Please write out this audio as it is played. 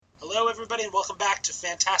Hello, everybody, and welcome back to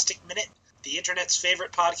Fantastic Minute, the internet's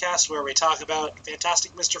favorite podcast where we talk about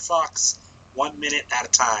Fantastic Mr. Fox 1 minute at a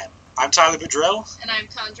time. I'm Tyler Boudreau. And I'm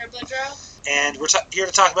Chandra Boudreau. And we're here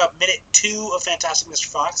to talk about Minute 2 of Fantastic Mr.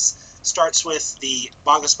 Fox. Starts with the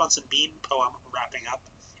Bogus Bunsen Bean poem wrapping up,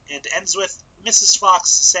 and ends with Mrs. Fox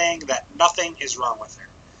saying that nothing is wrong with her.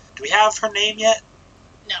 Do we have her name yet?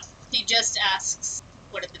 No. He just asks,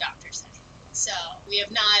 what did the doctor say? So, we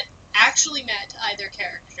have not actually met either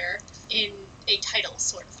character in a title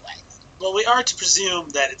sort of way. Well, we are to presume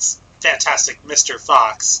that it's Fantastic Mr.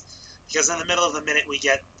 Fox, because in the middle of the minute we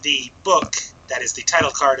get the book that is the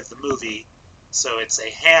title card of the movie. So it's a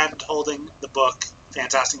hand holding the book,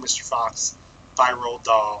 Fantastic Mr. Fox, by Roald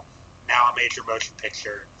Dahl, now a major motion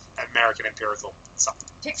picture, American Empirical something.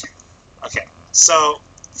 Picture. Okay, so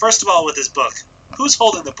first of all with this book, who's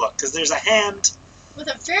holding the book? Because there's a hand with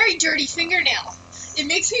a very dirty fingernail. It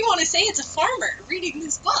makes me want to say it's a farmer reading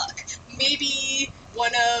this book. Maybe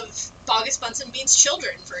one of Bogus Bunsen Bean's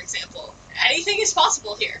children, for example. Anything is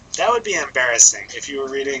possible here. That would be embarrassing if you were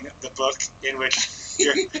reading the book in which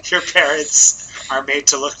your parents are made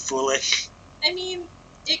to look foolish. I mean,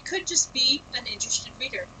 it could just be an interested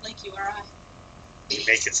reader, like you or I. You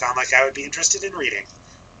make it sound like I would be interested in reading.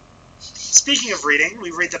 Speaking of reading,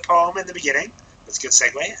 we read the poem in the beginning. That's a good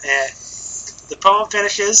segue. The poem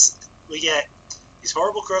finishes, we get these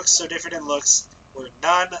horrible crooks, so different in looks, were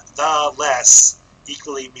none the less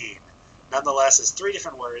equally mean. Nonetheless is 3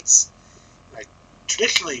 different words. Like,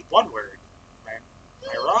 traditionally, 1 word. Am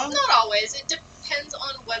I wrong? Not always. It depends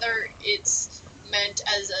on whether it's meant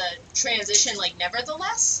as a transition, like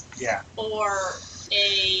nevertheless, yeah, or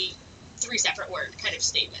a 3 separate word kind of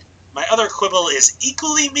statement. My other quibble is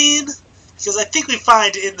equally mean, because I think we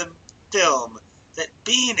find in the film that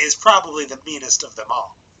Bean is probably the meanest of them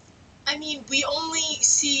all. I mean, we only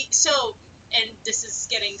see, so, and this is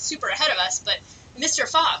getting super ahead of us, but Mr.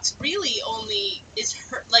 Fox really only is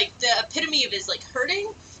hurt, like, the epitome of his, like,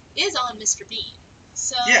 hurting is on Mr. Bean.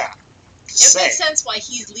 So, yeah, it makes sense why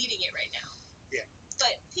he's leading it right now. Yeah.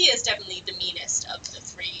 But he is definitely the meanest of the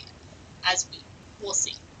 3, as we'll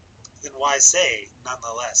see. Then why say,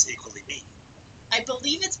 nonetheless, equally mean? I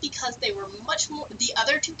believe it's because they were much more, the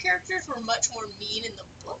other 2 characters were much more mean in the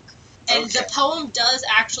book. And okay. The poem does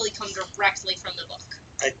actually come directly from the book.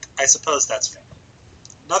 I suppose that's fair.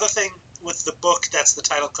 Another thing with the book that's the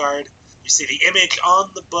title card, you see the image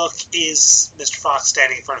on the book is Mr. Fox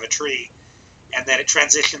standing in front of a tree, and then it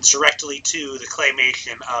transitions directly to the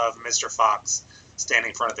claymation of Mr. Fox standing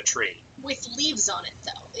in front of the tree. With leaves on it,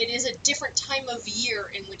 though. It is a different time of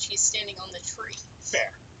year in which he's standing on the tree.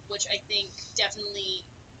 Fair. Which I think definitely...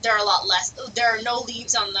 There are a lot less. There are no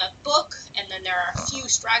leaves on the book, and then there are a few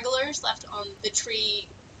stragglers left on the tree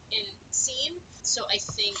in scene. So I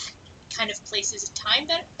think kind of places time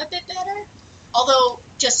a bit better. Although,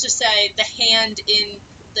 just to say, the hand in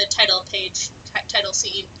the title page, title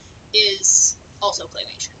scene, is also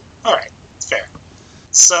claymation. All right, fair.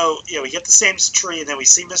 So, yeah, we get the same tree, and then we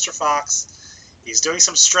see Mr. Fox. He's doing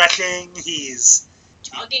some stretching. He's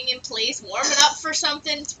jogging in place, warming up for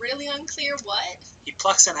something. It's really unclear what. He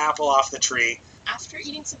plucks an apple off the tree. After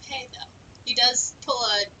eating some hay, though. He does pull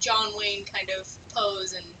a John Wayne kind of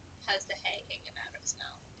pose and has the hay hanging out of his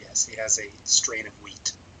mouth. Yes, he has a strain of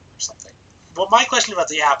wheat or something. Well, my question about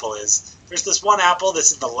the apple is, there's this one apple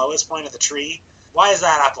that's at the lowest point of the tree. Why is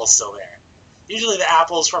that apple still there? Usually the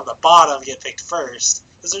apples from the bottom get picked first,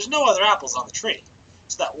 because there's no other apples on the tree.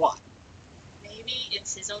 It's that one. Maybe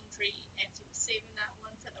it's his own tree, and he was saving that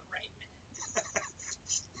one for the right minute.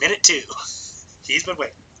 Minute 2. He's been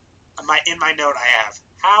waiting. In my note I have,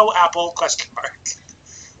 how apple, ?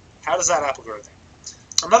 How does that apple grow there?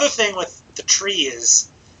 Another thing with the tree is,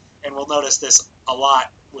 and we'll notice this a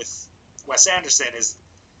lot with Wes Anderson, is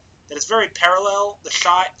that it's very parallel. The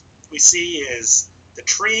shot we see is the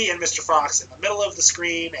tree and Mr. Fox in the middle of the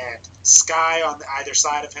screen, and sky on either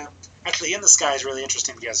side of him. Actually, in the sky is really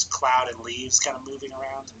interesting because cloud and leaves kind of moving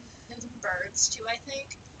around. And some birds, too, I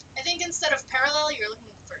think. I think instead of parallel, you're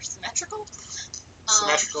looking for symmetrical.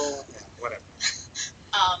 Symmetrical, yeah, whatever.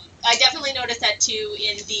 I definitely noticed that, too,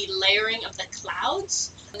 in the layering of the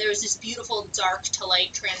clouds. There was this beautiful dark to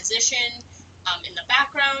light transition in the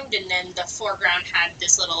background, and then the foreground had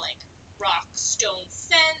this little, like, rock stone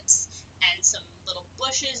fence and some little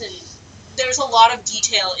bushes, and there's a lot of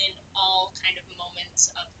detail in all kind of moments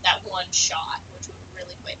of that one shot, which was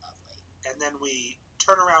really quite lovely. And then we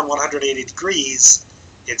turn around 180 degrees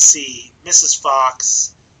and see Mrs.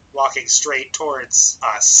 Fox walking straight towards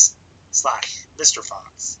us, / Mr.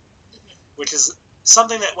 Fox, which is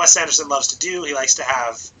something that Wes Anderson loves to do. He likes to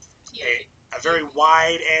have a very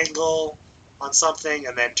wide angle on something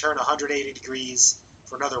and then turn 180 degrees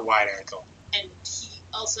for another wide angle. And he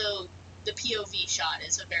also, the POV shot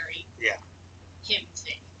is a very him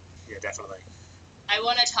thing. Yeah, definitely. I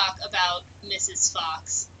want to talk about Mrs.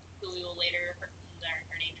 Fox, who we will later learn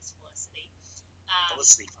her name is Felicity.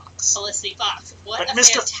 Felicity Fox. Felicity Fox. What but a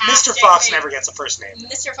Mr. Fox never gets a first name.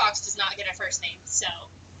 Mr. Fox does not get a first name, so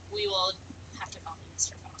we will have to call him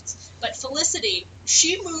Mr. Fox. But Felicity,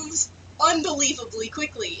 she moves unbelievably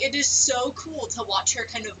quickly. It is so cool to watch her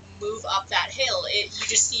kind of move up that hill. You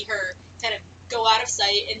just see her kind of go out of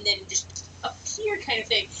sight and then just appear kind of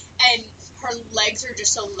thing. And her legs are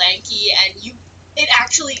just so lanky, and it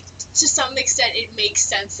actually, to some extent, it makes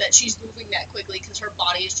sense that she's moving that quickly because her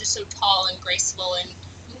body is just so tall and graceful and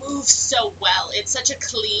moves so well. It's such a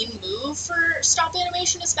clean move for stop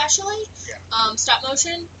animation, especially stop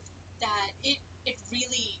motion, that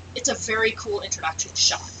it's a very cool introduction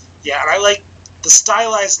shot. Yeah, and I like the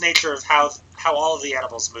stylized nature of how all of the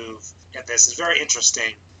animals move in this is very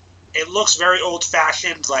interesting. It looks very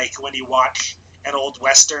old-fashioned, like when you watch an old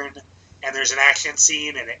Western and there's an action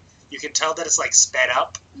scene and you can tell that it's like sped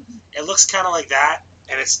up. Mm-hmm. It looks kind of like that,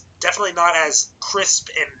 and it's definitely not as crisp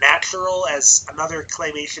and natural as another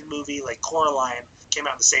claymation movie like Coraline came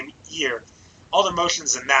out in the same year. All the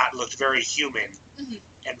motions in that looked very human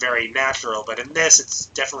and very natural, but in this it's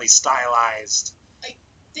definitely stylized. I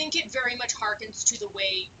think it very much harkens to the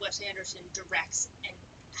way Wes Anderson directs and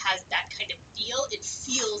has that kind of feel. It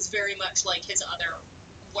feels very much like his other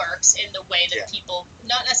works in the way that people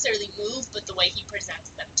not necessarily move, but the way he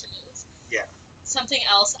presents them to move. Yeah. Something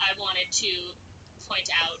else I wanted to point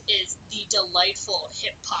out is the delightful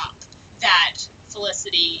hip-hop that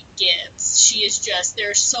Felicity gives. She is just,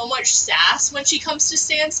 there's so much sass when she comes to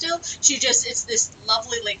stand still. It's this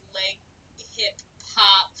lovely, like, leg hip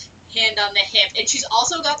hop, hand on the hip, and she's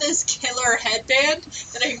also got this killer headband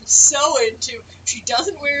that I'm so into. She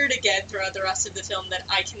doesn't wear it again throughout the rest of the film that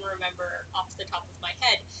I can remember off the top of my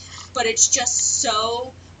head, but it's just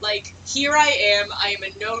so, like, here I am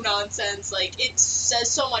a no-nonsense, like, it says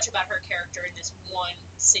so much about her character in this one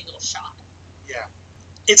single shot. Yeah.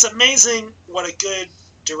 It's amazing what a good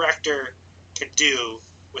director can do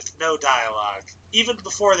with no dialogue. Even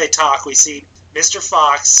before they talk, we see Mr.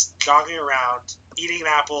 Fox jogging around, eating an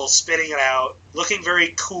apple, spitting it out, looking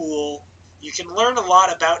very cool. You can learn a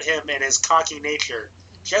lot about him and his cocky nature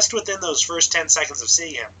just within those first 10 seconds of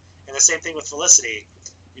seeing him. And the same thing with Felicity.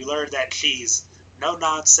 You learn that she's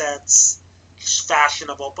no-nonsense,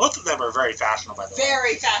 fashionable. Both of them are very fashionable, by the way.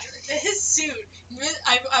 Very fashionable. His suit.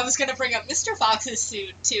 I was going to bring up Mr. Fox's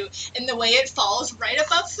suit, too. And the way it falls right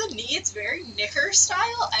above the knee, it's very knicker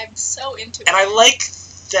style. I'm so into it. And I like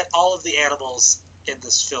that all of the animals in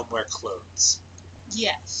this film wear clothes.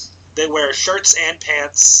 Yes. They wear shirts and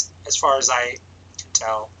pants, as far as I can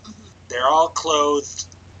tell. Mm-hmm. They're all clothed.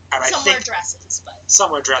 And some wear dresses, but...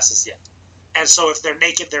 Some wear dresses, yeah. And so if they're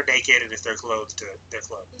naked, they're naked, and if they're clothed, they're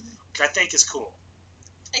clothed. Mm-hmm. Which I think is cool.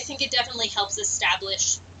 I think it definitely helps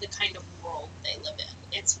establish the kind of world they live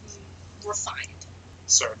in. It's refined.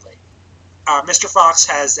 Certainly. Mr. Fox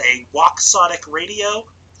has a Walk-Sonic radio.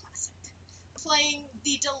 Classic. Playing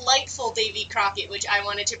the delightful Davy Crockett, which I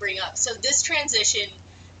wanted to bring up. So this transition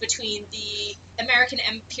between the American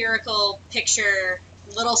Empirical Picture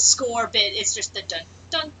little score bit is just the dun,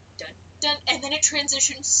 dun, dun, dun, and then it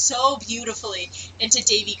transitions so beautifully into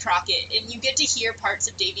Davy Crockett, and you get to hear parts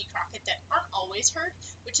of Davy Crockett that aren't always heard,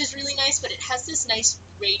 which is really nice, but it has this nice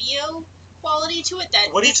radio quality to it that...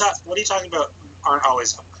 What are you talking about aren't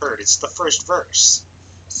always heard? It's the first verse.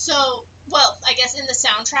 So, well, I guess in the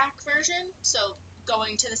soundtrack version, so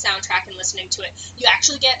going to the soundtrack and listening to it, you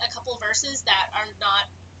actually get a couple verses that are not,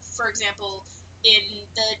 for example, in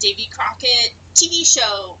the Davy Crockett TV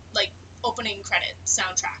show, like, opening credit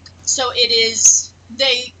soundtrack. So it is,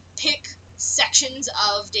 they pick sections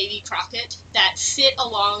of Davy Crockett that fit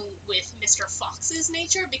along with Mr. Fox's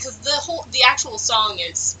nature, because the actual song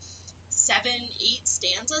is 7-8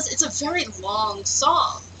 stanzas. It's a very long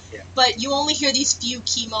song. Yeah. But you only hear these few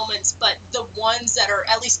key moments, but the ones that are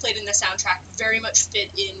at least played in the soundtrack very much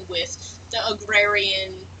fit in with the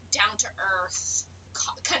agrarian, down-to-earth,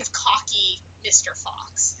 kind of cocky Mr.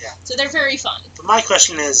 Fox. Yeah. So they're very fun. But my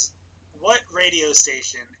question is, what radio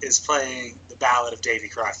station is playing the Ballad of Davy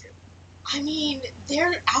Crockett? I mean,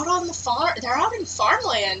 they're out on the farm. They're out in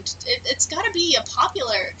farmland. It's got to be a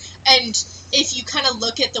popular. And if you kind of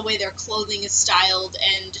look at the way their clothing is styled,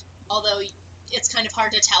 and although it's kind of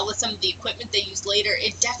hard to tell with some of the equipment they use later,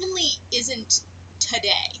 it definitely isn't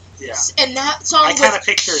today. Yeah. And that song I kind of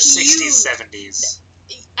picture 60s, 70s.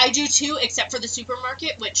 I do too, except for the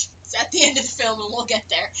supermarket, which is at the end of the film, and we'll get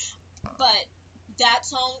there. But that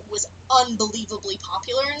song was unbelievably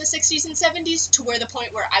popular in the 60s and 70s to where the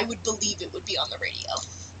point where I would believe it would be on the radio.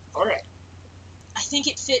 All right. I think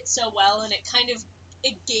it fit so well, and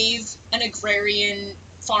it gave an agrarian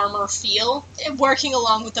farmer feel, working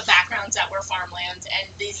along with the backgrounds that were farmlands and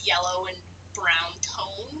these yellow and brown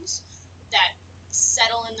tones that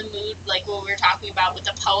settle in the mood, like what we were talking about with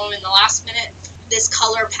the poem in the last minute. This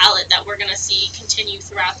color palette that we're going to see continue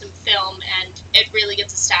throughout the film, and it really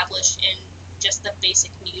gets established in just the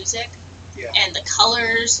basic music and the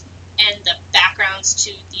colors and the backgrounds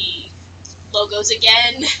to the logos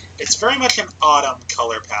again. It's very much an autumn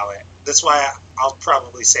color palette. That's why I'll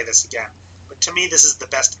probably say this again. But to me, this is the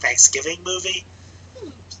best Thanksgiving movie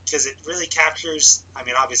because it really captures, I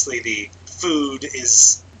mean, obviously the food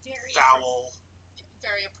is very foul.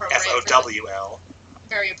 Very appropriate. F-O-W-L.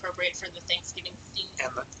 Very appropriate for the Thanksgiving theme.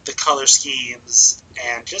 And the color schemes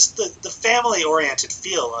and just the family-oriented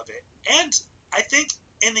feel of it. And I think,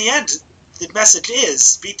 in the end, the message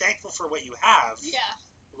is be thankful for what you have. Yeah.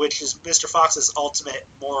 Which is Mr. Fox's ultimate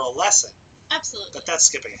moral lesson. Absolutely. But that's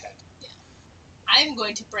skipping ahead. Yeah. I'm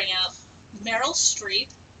going to bring out Meryl Streep.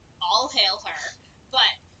 All hail her.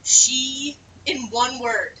 But she, in one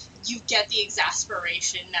word, you get the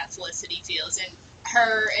exasperation that Felicity feels. And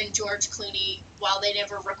her and George Clooney, while they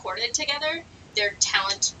never recorded together, their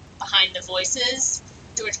talent behind the voices,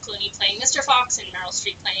 George Clooney playing Mr. Fox and Meryl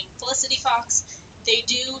Streep playing Felicity Fox, they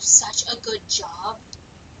do such a good job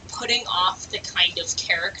putting off the kind of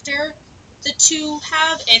character the two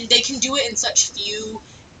have, and they can do it in such few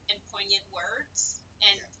and poignant words.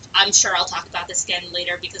 And I'm sure I'll talk about this again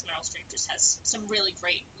later because Meryl Streep just has some really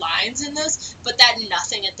great lines in this, but that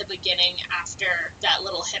nothing at the beginning after that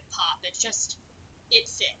little hip hop, it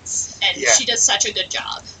fits, and she does such a good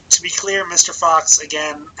job. To be clear, Mr. Fox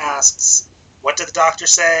again asks, what did the doctor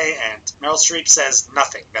say? And Meryl Streep says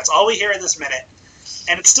nothing. That's all we hear in this minute.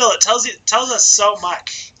 And it tells us so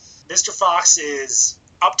much. Mr. Fox is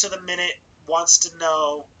up to the minute, wants to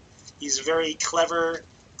know. He's a very clever,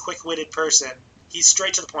 quick-witted person. He's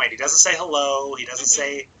straight to the point. He doesn't say hello. He doesn't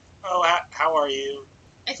say, oh, how are you?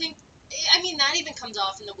 I mean, that even comes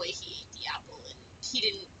off in the way he ate the apple. And he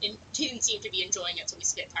didn't seem to be enjoying it, so he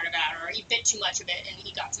spit part of it out, or he bit too much of it and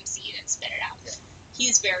he got some seed and spit it out. Yeah.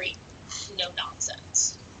 He's very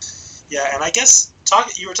no-nonsense. Yeah, and I guess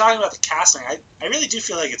you were talking about the casting. I really do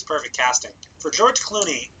feel like it's perfect casting. For George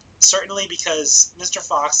Clooney, certainly because Mr.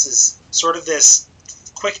 Fox is sort of this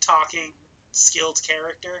quick-talking, skilled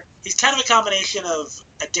character. He's kind of a combination of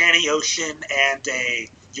a Danny Ocean and a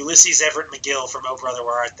Ulysses Everett McGill from Oh Brother,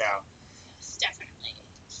 Where Art Thou? Yes, definitely.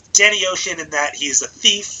 Danny Ocean in that he's a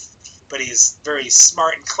thief, but he's very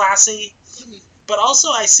smart and classy. Mm-hmm. But also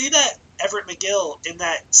I see that Everett McGill in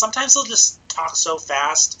that sometimes he'll just talk so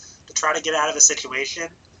fast to try to get out of a situation,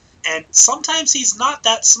 and sometimes he's not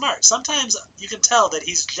that smart. Sometimes you can tell that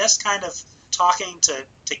he's just kind of talking to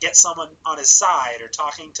get someone on his side or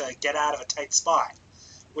talking to get out of a tight spot,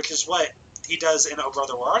 which is what he does in Oh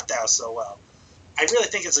Brother, Where Art Thou so well. I really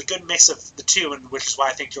think it's a good mix of the two, and which is why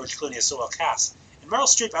I think George Clooney is so well cast. And Meryl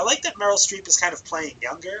Streep, I like that Meryl Streep is kind of playing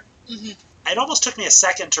younger. Mm-hmm. It almost took me a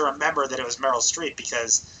second to remember that it was Meryl Streep,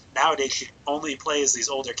 because nowadays she only plays these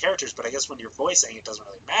older characters, but I guess when you're voicing, it doesn't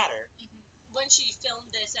really matter. Mm-hmm. When she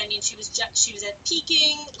filmed this, I mean, she was at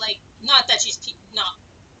peaking, like, not that she's not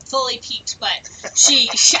fully peaked, but she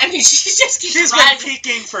just keeps She's rising. Been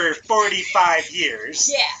peaking for 45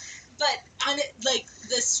 years. Yeah, but on it, like,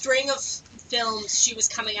 the string of films she was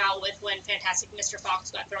coming out with when Fantastic Mr.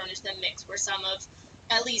 Fox got thrown into the mix were some of,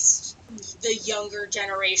 at least the younger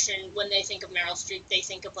generation, when they think of Meryl Streep, they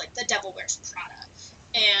think of, like, The Devil Wears Prada.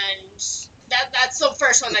 And that's the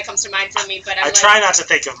first one that comes to mind for me. But I try not to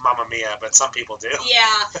think of Mamma Mia, but some people do.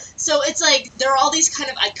 Yeah. So it's like there are all these kind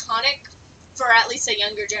of iconic, for at least a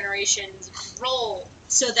younger generation's role,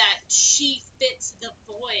 so that she fits the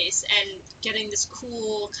voice and getting this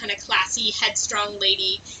cool, kind of classy, headstrong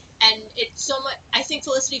lady. And it's so much. I think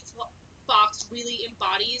Felicity Fox really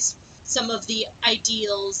embodies some of the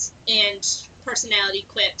ideals and personality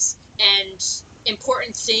quips and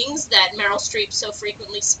important things that Meryl Streep so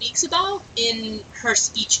frequently speaks about in her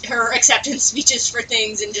acceptance speeches for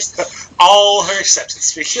things, and just all her acceptance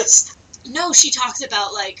speeches. No, she talks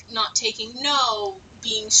about, like, not taking no,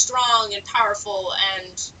 being strong and powerful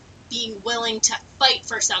and being willing to fight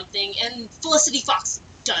for something, and Felicity Fox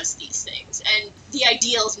does these things, and the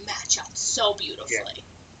ideals match up so beautifully.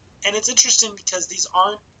 Yeah. And it's interesting because these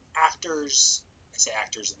aren't actors, I say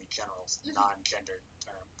actors in the general, non-gendered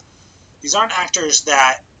term. These aren't actors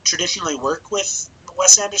that traditionally work with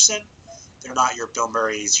Wes Anderson. They're not your Bill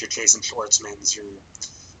Murrays, your Jason Schwartzmans, your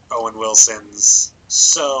Owen Wilsons.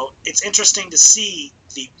 So it's interesting to see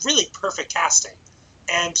the really perfect casting.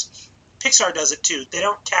 And Pixar does it too. They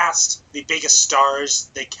don't cast the biggest stars,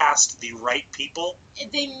 they cast the right people.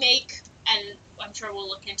 They make, and I'm sure we'll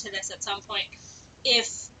look into this at some point,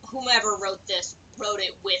 if whomever wrote this wrote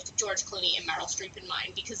it with George Clooney and Meryl Streep in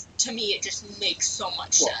mind, because to me it just makes so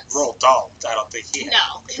much sense. Roald Dahl, I don't think he had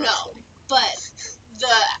George Clooney. But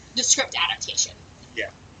the script adaptation.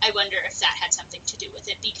 Yeah. I wonder if that had something to do with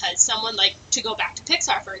it, because someone like, to go back to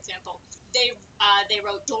Pixar, for example, they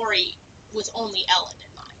wrote Dory with only Ellen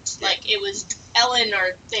in mind. Yeah. Like, it was Ellen,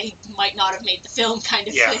 or they might not have made the film kind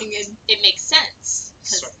of thing, and it makes sense.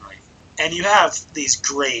 Certainly. And you have these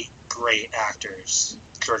great actors,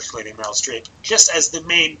 George Clooney and Meryl Streep, just as the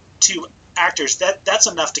main two actors. That's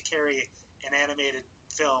enough to carry an animated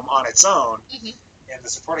film on its own, and the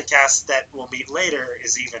supporting cast that we'll meet later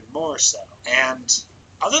is even more so. And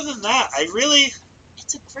other than that,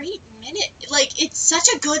 it's a great minute. Like, it's such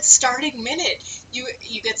a good starting minute.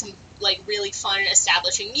 You get some, like, really fun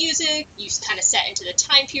establishing music. You kind of set into the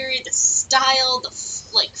time period, the style, the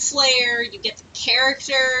flair. You get the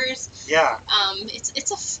characters. Yeah.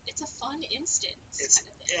 It's a fun instance kind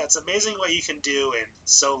of thing. Yeah, it's amazing what you can do in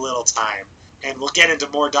so little time. And we'll get into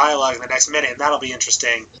more dialogue in the next minute, and that'll be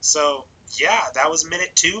interesting. So, yeah, that was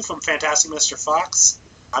minute 2 from Fantastic Mr. Fox.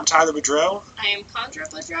 I'm Tyler Boudreau. I am Condra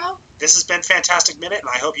Boudreau. This has been Fantastic Minute, and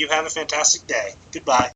I hope you have a fantastic day. Goodbye.